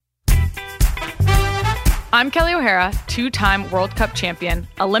I'm Kelly O'Hara, two-time World Cup champion,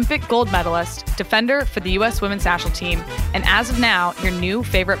 Olympic gold medalist, defender for the U.S. women's national team, and as of now, your new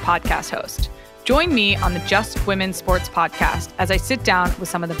favorite podcast host. Join me on the Just Women's Sports podcast as I sit down with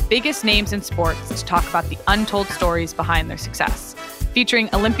some of the biggest names in sports to talk about the untold stories behind their success. Featuring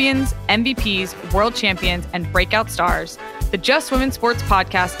Olympians, MVPs, world champions, and breakout stars, the Just Women's Sports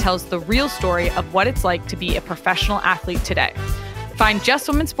podcast tells the real story of what it's like to be a professional athlete today. Find Just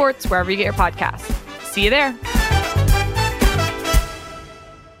Women's Sports wherever you get your podcasts. See you there.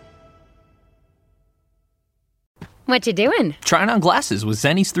 What you doing? Trying on glasses with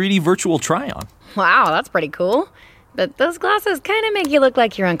Zenny's 3D virtual try-on. Wow, that's pretty cool. But those glasses kind of make you look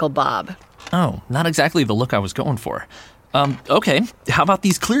like your Uncle Bob. Oh, not exactly the look I was going for. Okay, how about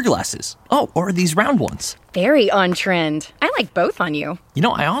these clear glasses? Oh, or these round ones. Very on trend. I like both on you. You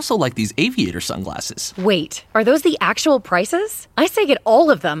know, I also like these aviator sunglasses. Wait, are those the actual prices? I say get all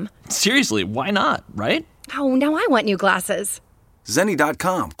of them. Seriously, why not, right? Oh, now I want new glasses.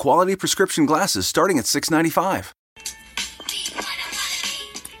 Zenni.com. Quality prescription glasses starting at $6.95.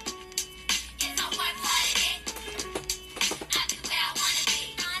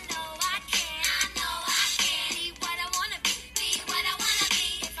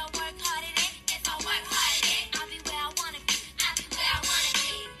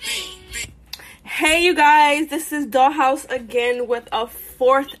 Hey you guys, this is Dollhouse again with a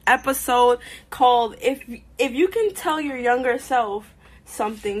fourth episode called If You Can Tell Your Younger Self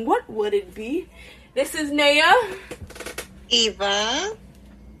Something, What Would It Be? This is Naya, Eva,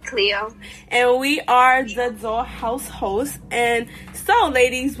 Cleo, and we are the Dollhouse hosts. And so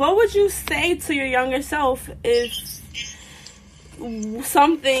ladies, what would you say to your younger self if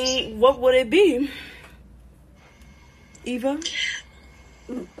something, what would it be? Eva?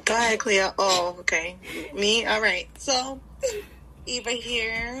 Go ahead, Cleo. Oh, okay. Me? All right. So, Eva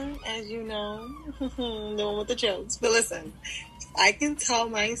here, as you know, the one with the jokes. But listen, I can tell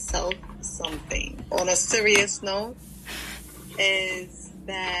myself something on a serious note is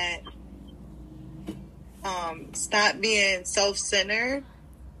that stop being self-centered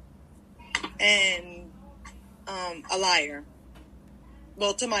and a liar.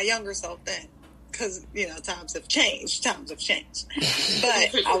 Well, to my younger self then. Because, you know, times have changed.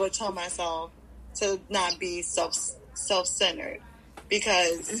 But I would tell myself to not be self-centered.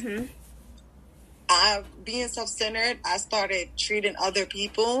 Because being self-centered, I started treating other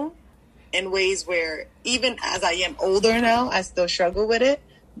people in ways where, even as I am older now, I still struggle with it.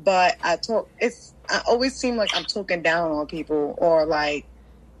 But I always seem like I'm talking down on people, or like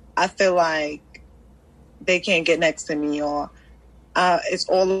I feel like they can't get next to me, or it's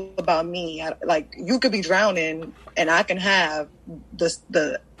all about me. Like, you could be drowning and I can have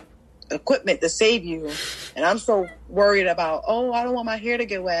the equipment to save you. And I'm so worried about, I don't want my hair to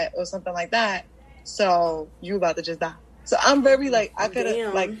get wet or something like that. So you about to just die. So I'm very like, I could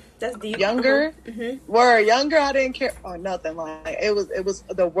have like, that's deep. Younger, younger, I didn't care or nothing. Like it was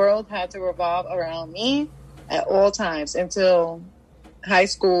the world had to revolve around me at all times until high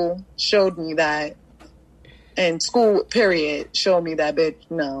school showed me that. And school, period, showed me that, bitch,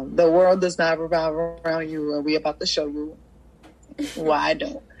 no, the world does not revolve around you, and we about to show you why I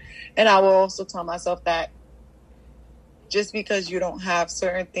don't. And I will also tell myself that just because you don't have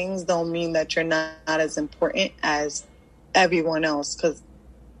certain things don't mean that you're not as important as everyone else, because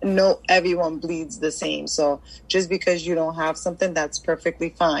everyone bleeds the same. So just because you don't have something, that's perfectly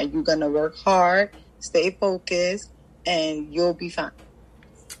fine. You're going to work hard, stay focused, and you'll be fine.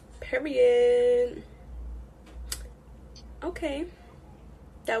 Period. Okay.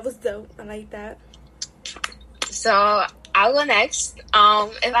 That was dope. I like that. So I'll go next. If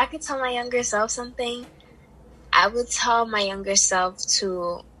I could tell my younger self something, I would tell my younger self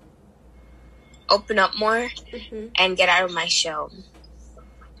to open up more and get out of my shell.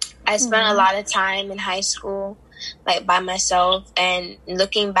 I spent a lot of time in high school, like, by myself, and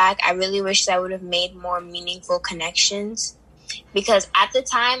looking back, I really wish I would have made more meaningful connections. Because at the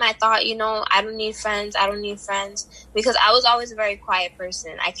time, I thought, I don't need friends, because I was always a very quiet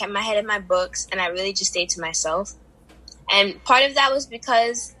person. I kept my head in my books, and I really just stayed to myself. And part of that was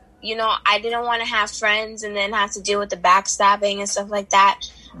because, I didn't want to have friends and then have to deal with the backstabbing and stuff like that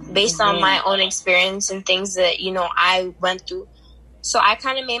based on my own experience and things that, I went through. So I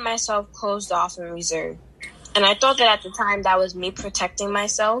kind of made myself closed off and reserved. And I thought that at the time that was me protecting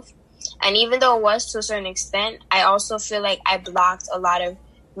myself. And even though it was to a certain extent, I also feel like I blocked a lot of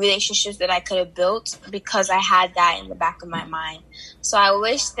relationships that I could have built because I had that in the back of my mind. So I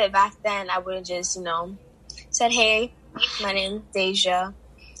wish that back then I would have just, said, hey, my name's Deja,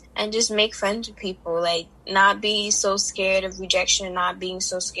 and just make friends with people. Like, not be so scared of rejection, not being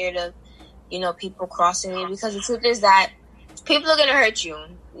so scared of, people crossing me, because the truth is that people are gonna hurt you.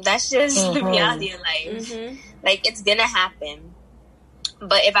 That's just the reality of life. Like, it's gonna happen.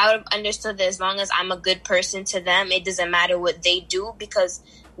 But if I would have understood that as long as I'm a good person to them, it doesn't matter what they do, because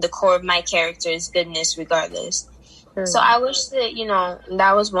the core of my character is goodness regardless. So I wish that,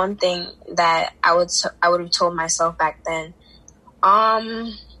 that was one thing that I would have told myself back then.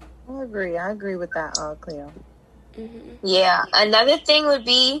 I agree with that, Cleo. Yeah. Another thing would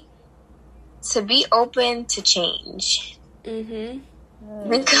be to be open to change.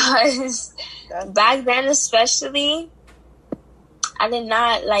 Because back then especially, I did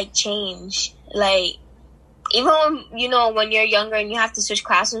not like change. Like, even when, when you're younger and you have to switch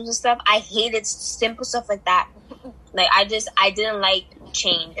classrooms and stuff, I hated simple stuff like that. Like, I didn't like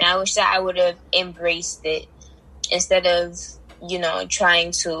change. And I wish that I would have embraced it instead of,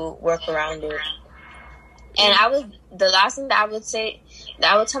 trying to work around it. And the last thing that I would say,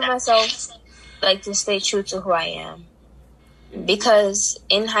 that I would tell myself, like, to stay true to who I am. Because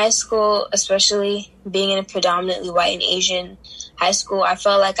in high school, especially being in a predominantly white and Asian high school, I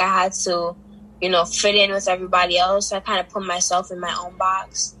felt like I had to, fit in with everybody else. I kind of put myself in my own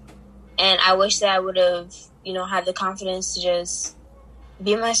box. And I wish that I would have, had the confidence to just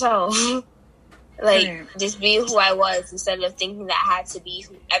be myself. Like, just be who I was instead of thinking that I had to be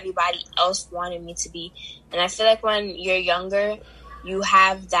who everybody else wanted me to be. And I feel like when you're younger, you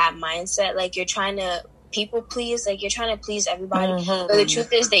have that mindset. Like, you're trying to people please, like, you're trying to please everybody. But the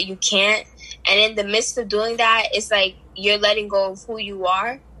truth is that you can't. And in the midst of doing that, it's like you're letting go of who you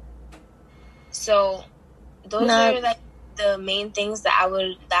are. So those are like the main things that I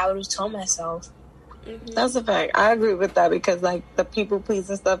would have told myself. That's a fact. I agree with that, because like the people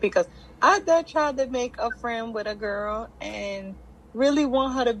pleasing stuff, because I did try to make a friend with a girl and really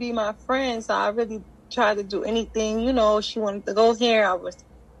want her to be my friend. So I really tried to do anything, she wanted to go here. I was,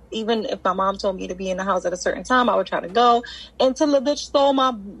 even if my mom told me to be in the house at a certain time, I would try to go, until the bitch stole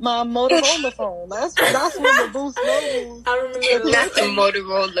my Motorola phone. That's when the Boost Mobile. I remember that's the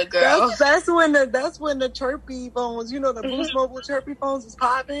Motorola girl. That's when the chirpy phones, the Boost Mobile chirpy phones was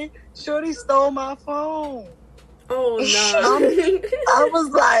popping. Shorty stole my phone. Oh no! I was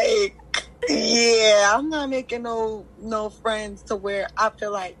like, yeah, I'm not making no friends to where I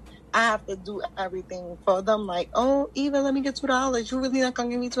feel like I have to do everything for them. Like, oh, Eva, let me get $2. You really not gonna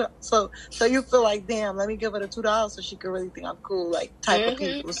give me $2? So you feel like, damn, let me give her the $2 so she could really think I'm cool, like, type of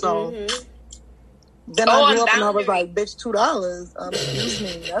people. So then I grew up and I was like, bitch, $2. Excuse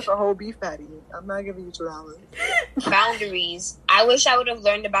me, that's a whole beef patty. I'm not giving you $2. Boundaries. I wish I would have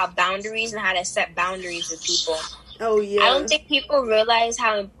learned about boundaries and how to set boundaries with people. Oh yeah. I don't think people realize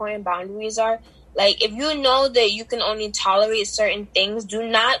how important boundaries are. Like, if you know that you can only tolerate certain things, do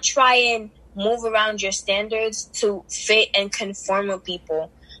not try and move around your standards to fit and conform with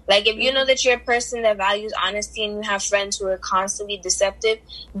people. Like, if you know that you're a person that values honesty and you have friends who are constantly deceptive,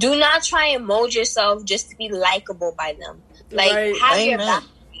 do not try and mold yourself just to be likable by them. Like, have your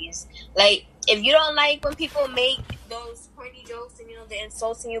boundaries. Like, if you don't like when people make those corny jokes and, they're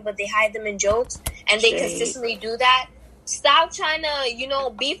insulting you, but they hide them in jokes, and they consistently do that, stop trying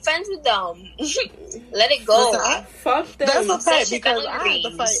to, be friends with them. Let it go. Listen, fuck them. That's a fact, because I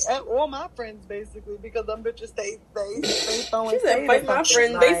had to fight all my friends, basically, because them bitches, they throwing. She said, fight my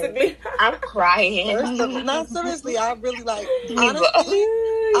friend, basically. I'm crying. No, seriously, I really, like, honestly,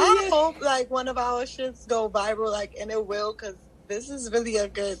 I hope, like, one of our shits go viral, like, and it will, because this is really a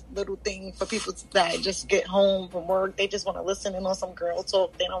good little thing for people that just get home from work. They just want to listen in on some girl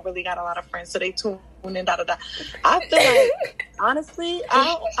talk. They don't really got a lot of friends, so they tune in, da-da-da. I feel like, honestly,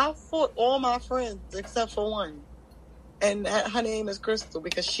 I fought all my friends except for one. And her name is Crystal,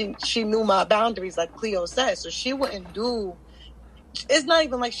 because she knew my boundaries, like Cleo said. So she wouldn't do... It's not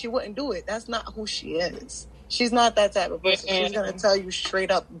even like she wouldn't do it. That's not who she is. She's not that type of person. She's going to tell you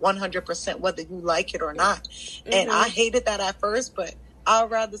straight up 100% whether you like it or not. And I hated that at first, but I'd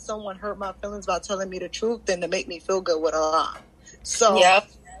rather someone hurt my feelings by telling me the truth than to make me feel good with a lie. So,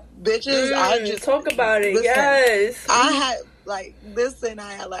 bitches, I just... Talk about it, listen, yes. I had, like,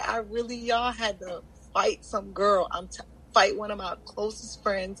 I really, y'all had to fight some girl. Fight one of my closest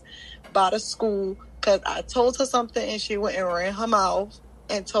friends by the school, because I told her something and she went and ran her mouth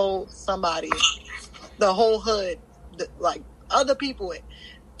and told somebody... the whole hood, like other people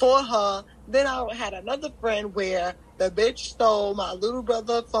for her. Then I had another friend where The bitch stole my little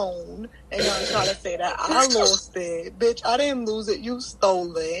brother's phone, and y'all try to say that I lost it. Bitch, I didn't lose it. You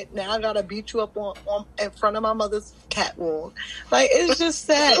stole it. Now I gotta beat you up on in front of my mother's catwalk. Like, it's just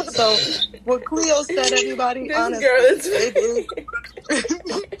sad. So what Cleo said, everybody, This honestly, girl is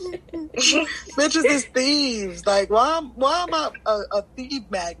bitches is thieves. Like, why am I a thief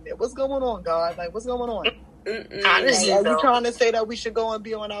magnet? What's going on, God? Like, what's going on? Honestly, Are though. you trying to say that we should go and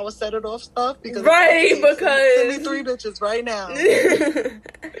be on our set it off stuff? Because because send me 3 bitches right now.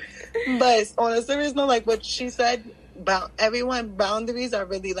 But on a serious note, like what she said about everyone, boundaries are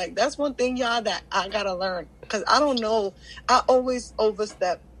really like, that's one thing, y'all, that I gotta learn. Because I don't know, I always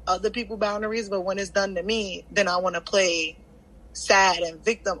overstep other people's boundaries, but when it's done to me, then I want to play sad and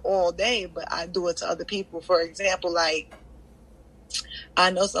victim all day, but I do it to other people. For example, like,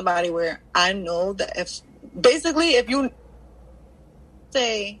 I know somebody where I know that if you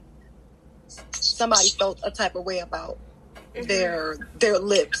say somebody felt a type of way about their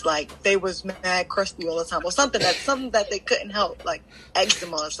lips, like they was mad crusty all the time, or something that they couldn't help, like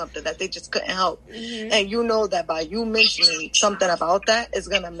eczema or something that they just couldn't help, and you know that by you mentioning something about that is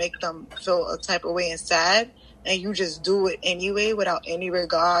gonna make them feel a type of way and sad, and you just do it anyway without any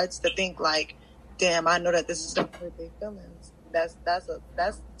regards to think like, damn, I know that this is gonna hurt their feelings. That's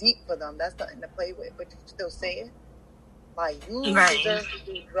deep for them. That's nothing to play with, but you still say it. Like, you deserve to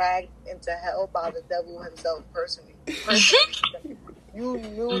be dragged into hell by the devil himself personally. You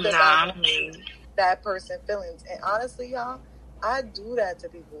knew that person feelings, and honestly, y'all, I do that to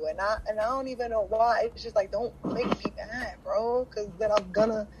people, and I don't even know why. It's just like, don't make me mad, bro, because then I'm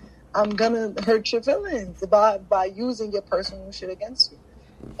gonna hurt your feelings by using your personal shit against you.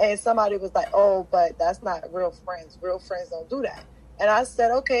 And somebody was like, oh, but that's not real friends. Real friends don't do that. And I said,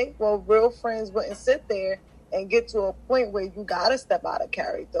 okay, well, real friends wouldn't sit there and get to a point where you gotta step out of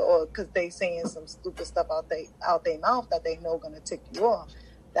character, or because they saying some stupid stuff out their mouth that they know gonna tick you off.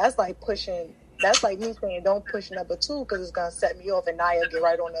 That's like pushing. That's like me saying, don't push number 2 because it's gonna set me off, and now you'll get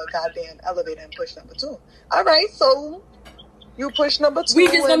right on the goddamn elevator and push number 2. All right, so you push number 2. We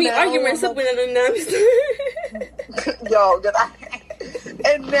just gonna be arguing something Yo,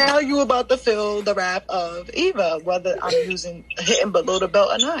 and now you about to feel the wrath of Eva, whether I'm hitting below the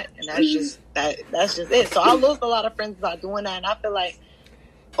belt or not, and that's just it. So I lost a lot of friends by doing that, and I feel like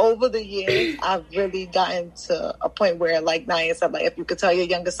over the years I've really gotten to a point where, like Naya said, like if you could tell your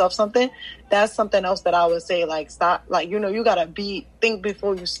younger self something, that's something else that I would say, like, stop, like, you know, you gotta think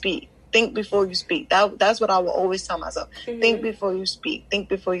before you speak. Think before you speak. That's what I will always tell myself. Think before you speak. Think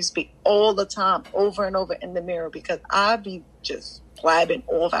before you speak. All the time, over and over in the mirror, because I be just blabbing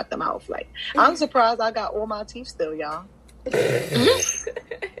off at the mouth. Like, I'm surprised I got all my teeth still, y'all.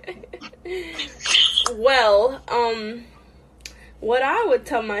 Well, what I would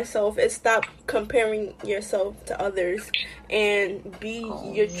tell myself is stop comparing yourself to others and be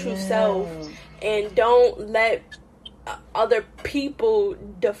your true self, and don't let other people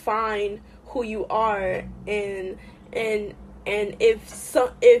define who you are. And if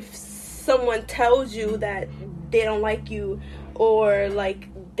someone tells you that they don't like you, or like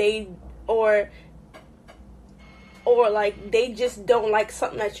they just don't like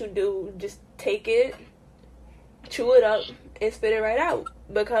something that you do, just take it, chew it up, and spit it right out,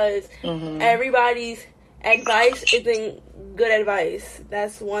 because everybody's advice isn't good advice.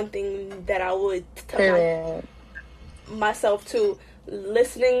 That's one thing that I would tell myself too.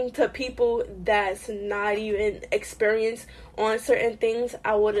 Listening to people that's not even experienced on certain things,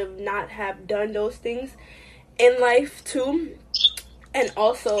 I would have not have done those things in life too. And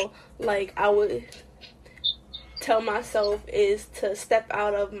also, like, I would tell myself is to step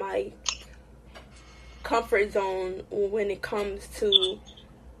out of my comfort zone when it comes to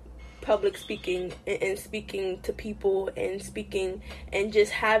public speaking and speaking to people and speaking and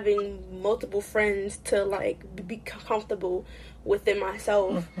just having multiple friends to like be comfortable within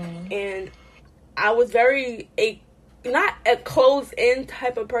myself. And I was not a closed in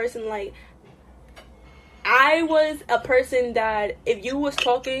type of person. Like, I was a person that if you was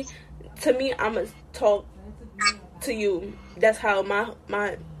talking to me, I'm gonna talk to you. That's how my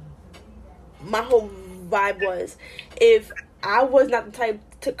whole vibe was. If I was not the type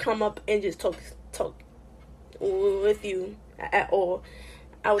to come up and just talk with you at all.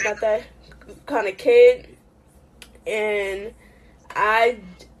 I was not that kind of kid, and I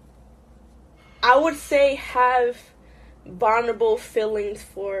would say have vulnerable feelings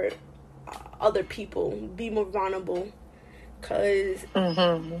for other people. Be more vulnerable, because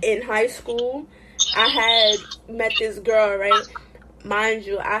in high school I had met this girl, right? Mind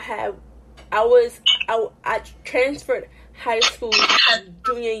you, I transferred high school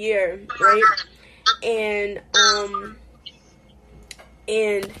junior year, right? and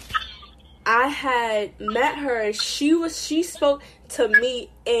I had met her, and she spoke to me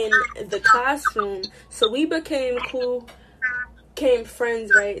in the classroom, so we became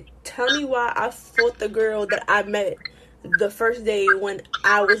friends, right? Tell me why I fought the girl that I met the first day when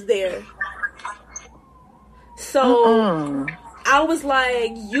I was there. So I was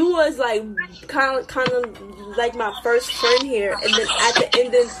like, you was like kind of like my first friend here, and then at the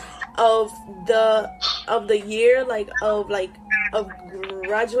ending of the year, of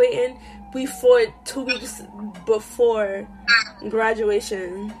graduating, we fought 2 weeks before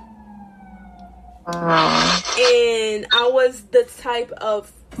graduation. And I was the type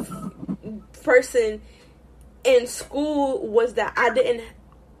of person in school was that I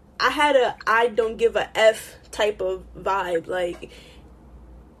had a I don't give a F type of vibe. Like,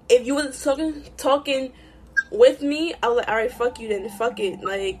 if you was talking with me, I was like, alright, fuck you then, fuck it.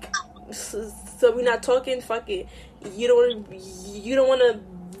 Like, so we not talking, fuck it. You don't wanna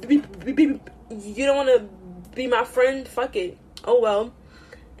be my friend, fuck it. Oh well.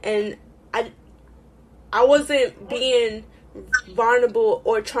 And I wasn't being vulnerable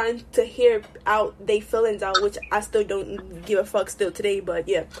or trying to hear out they feelings out, which I still don't give a fuck still today, but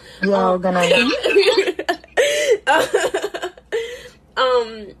yeah.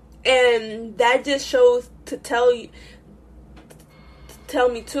 And that just shows to tell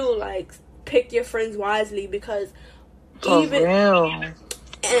me too, like, pick your friends wisely, because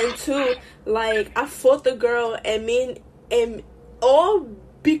and too, like, I fought the girl, and all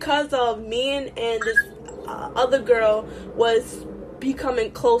because of me and this other girl was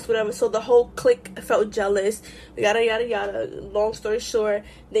becoming close, whatever. So the whole clique felt jealous. Yada yada yada. Long story short,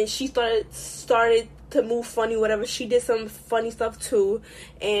 then she started to move funny, whatever. She did some funny stuff too,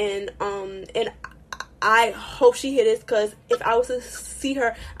 and I hope she hear this, because if I was to see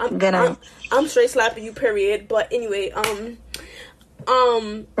her, I'm straight slapping you. Period. But anyway, it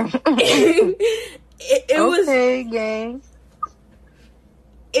was okay, gang.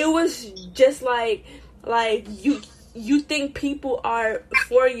 It was just like you think people are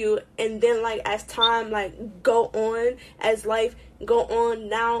for you, and then, like, as time, like, go on, as life go on,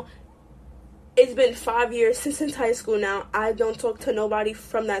 now it's been 5 years since high school. Now I don't talk to nobody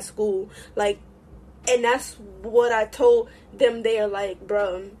from that school, like, and that's what I told them there, like,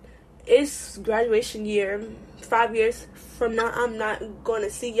 bro, it's graduation year. 5 years from now, I'm not gonna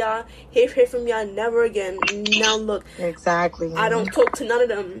see y'all, hear from y'all never again. Now look, exactly, I don't talk to none of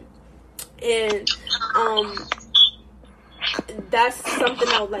them, and that's something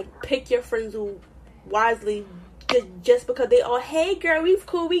I would, like, pick your friends wisely. Just because they all, hey girl, we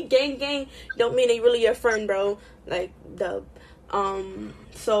cool, we gang, don't mean they really your friend, bro. Like,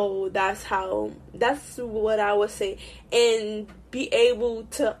 so that's what I would say. And be able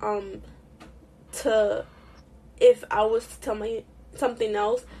to if I was to tell me something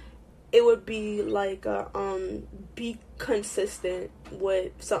else, it would be like be consistent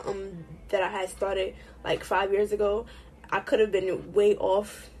with something that I had started like 5 years ago. I could have been way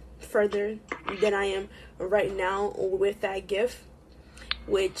off further than I am right now with that gift,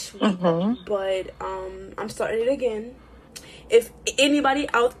 but I'm starting it again. If anybody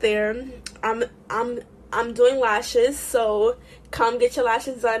out there, I'm doing lashes, so come get your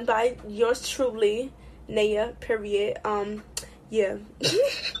lashes done by yours truly, Naya. Period. Yeah.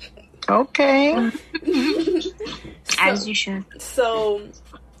 Okay. As you should. So,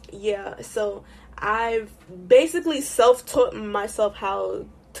 yeah. So I've basically self-taught myself how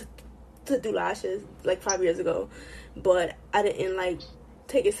to do lashes like 5 years ago, but I didn't like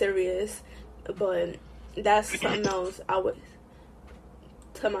take it serious. But that's something else I would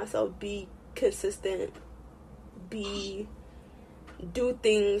tell myself: be consistent, do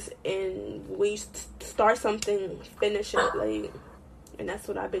things, and when you start something, finish it. Like, and that's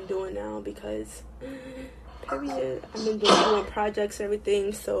what I've been doing now, because period, I've been doing projects and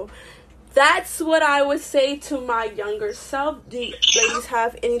everything. So that's what I would say to my younger self. Do you ladies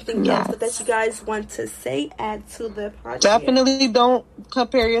have anything else that you guys want to say, add to the project? Definitely don't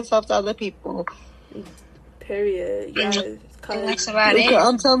compare yourself to other people. Period. Yes. That's about it.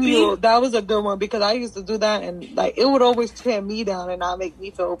 I'm telling you, that was a good one, because I used to do that, and like it would always tear me down and not make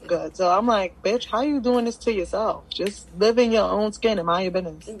me feel good. So I'm like, bitch, how you doing this to yourself? Just live in your own skin and mind your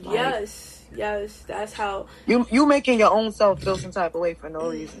business. Yes, that's how you making your own self feel some type of way for no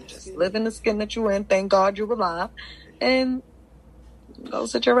reason. Just live in the skin that you in. Thank God you're alive, and go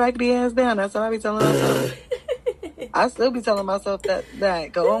sit your raggedy ass down. That's what I be telling myself. I still be telling myself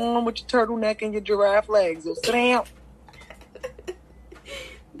that go on with your turtleneck and your giraffe legs. So sit down.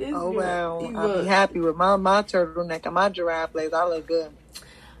 Well, I'll be happy with my turtleneck and my giraffe legs. I look good,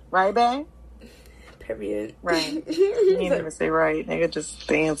 right, babe? Period. Right. You didn't even say right. Nigga just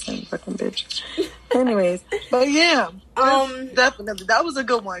dancing, fucking bitch. Anyways, but yeah, definitely that was a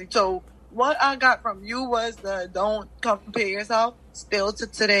good one. So what I got from you was the don't compare yourself. Still to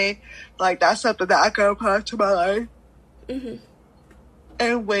today, like that's something that I could apply to my life. Mm-hmm.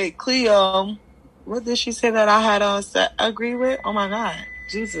 And wait, Cleo, what did she say that I had agree with? Oh my God,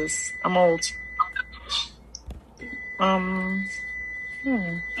 Jesus, I'm old.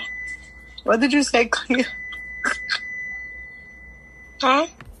 What did you say, Cleo? Huh?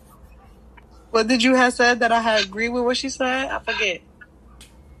 What did you have said that I had agree with what she said? I forget.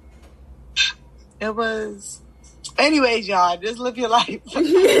 It was... Anyways, y'all, just live your life.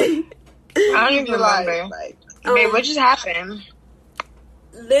 I don't even remember. Babe, what just happened?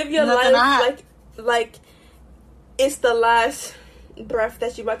 Live your life like it's the last breath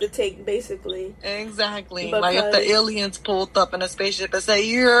that you're about to take, basically. Exactly. Because... like if the aliens pulled up in a spaceship and say,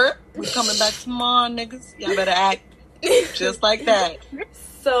 "Yeah, we coming back tomorrow, niggas. Y'all better act just like that."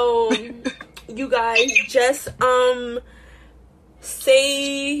 So, you guys just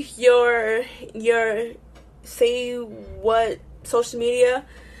say say what social media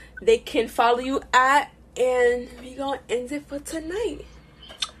they can follow you at, and we gonna end it for tonight.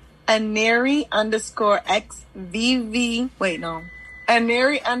 Aneri_XVV. Wait, no.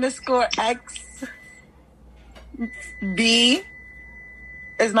 Aneri_XB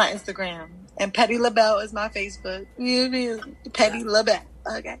is my Instagram. And Petty LaBelle is my Facebook. Petty LaBelle.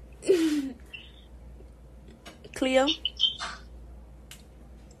 Okay. Cleo?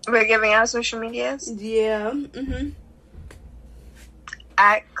 We're giving out social medias? Yeah. Mm-hmm.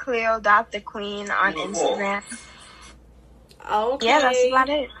 At Cleo.thequeen on Instagram. Okay. Yeah, that's about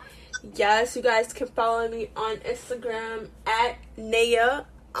it. Yes, you guys can follow me on Instagram at Naya_Ashanti.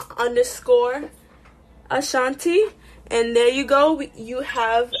 And there you go. You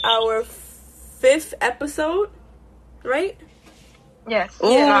have our 5th episode, right? Yes. Yeah.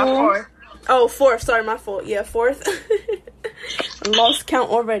 Yeah, 4th. Oh, 4th. Sorry, my fault. Yeah, 4th. Lost count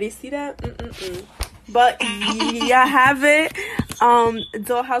already. See that? But yeah, have it.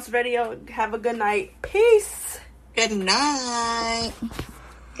 Dollhouse Radio. Have a good night. Peace. Good night.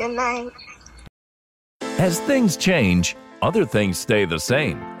 Good night. As things change, other things stay the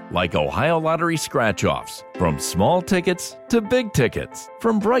same, like Ohio Lottery scratch-offs. From small tickets to big tickets,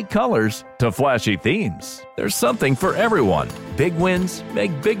 from bright colors to flashy themes. There's something for everyone. Big wins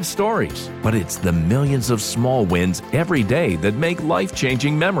make big stories, but it's the millions of small wins every day that make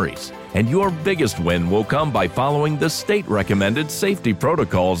life-changing memories. And your biggest win will come by following the state-recommended safety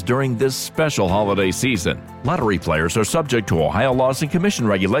protocols during this special holiday season. Lottery players are subject to Ohio laws and commission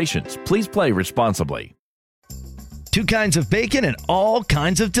regulations. Please play responsibly. 2 kinds of bacon and all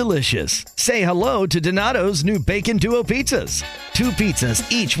kinds of delicious. Say hello to Donato's new Bacon Duo pizzas. 2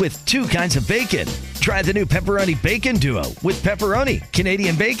 pizzas, each with 2 kinds of bacon. Try the new Pepperoni Bacon Duo with pepperoni,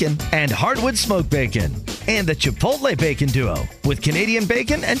 Canadian bacon, and hardwood smoked bacon. And the Chipotle Bacon Duo with Canadian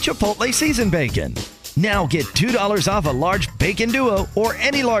bacon and Chipotle seasoned bacon. Now get $2 off a large Bacon Duo or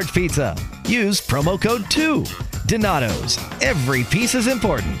any large pizza. Use promo code 2. Donato's. Every piece is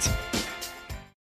important.